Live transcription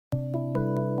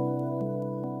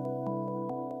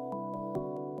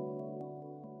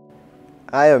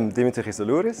I am Dimitri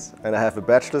Chrysoulouris and I have a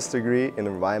bachelor's degree in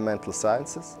environmental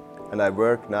sciences, and I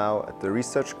work now at the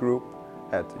research group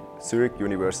at Zurich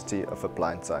University of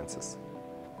Applied Sciences.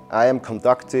 I am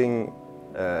conducting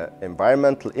an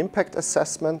environmental impact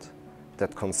assessment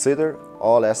that consider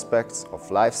all aspects of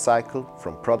life cycle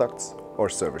from products or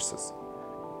services.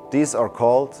 These are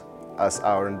called, as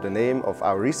the name of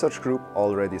our research group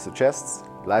already suggests,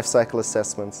 life cycle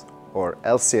assessments, or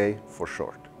LCA for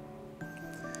short.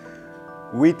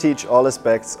 We teach all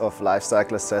aspects of life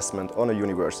cycle assessment on a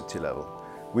university level.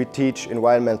 We teach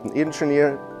environmental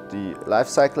engineer the life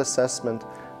cycle assessment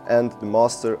and the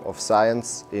Master of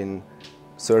Science in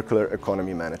Circular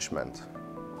Economy Management.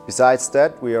 Besides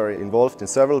that, we are involved in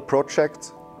several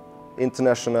projects,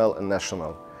 international and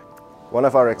national. One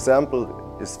of our examples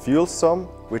is FuelSum,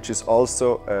 which is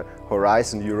also a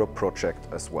Horizon Europe project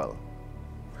as well.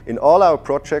 In all our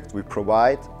projects, we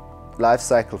provide life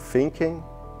cycle thinking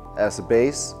as a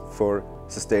base for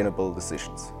sustainable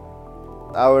decisions.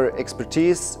 Our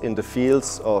expertise in the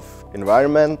fields of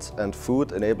environment and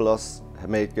food enable us to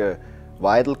make a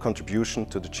vital contribution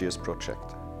to the ZHAW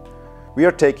project. We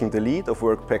are taking the lead of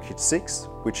Work Package 6,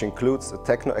 which includes a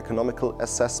techno-economical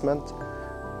assessment,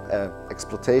 an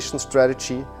exploitation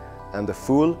strategy and a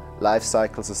full life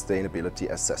cycle sustainability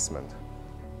assessment.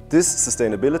 This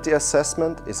sustainability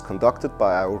assessment is conducted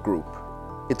by our group.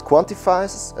 It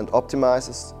quantifies and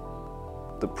optimizes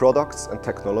the products and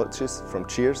technologies from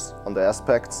ZHAW on the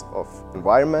aspects of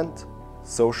environment,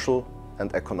 social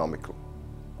and economical.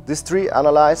 These three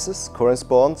analyses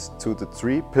correspond to the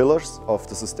three pillars of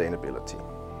the sustainability.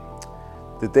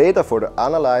 The data for the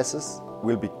analysis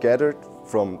will be gathered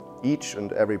from each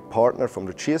and every partner from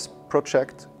the ZHAW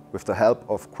project with the help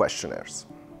of questionnaires.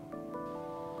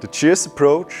 The ZHAW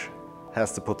approach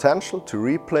has the potential to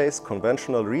replace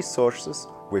conventional resources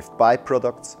with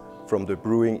byproducts from the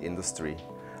brewing industry,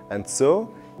 and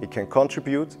so it can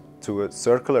contribute to a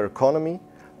circular economy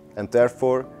and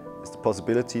therefore is the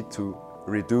possibility to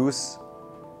reduce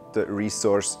the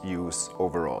resource use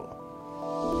overall.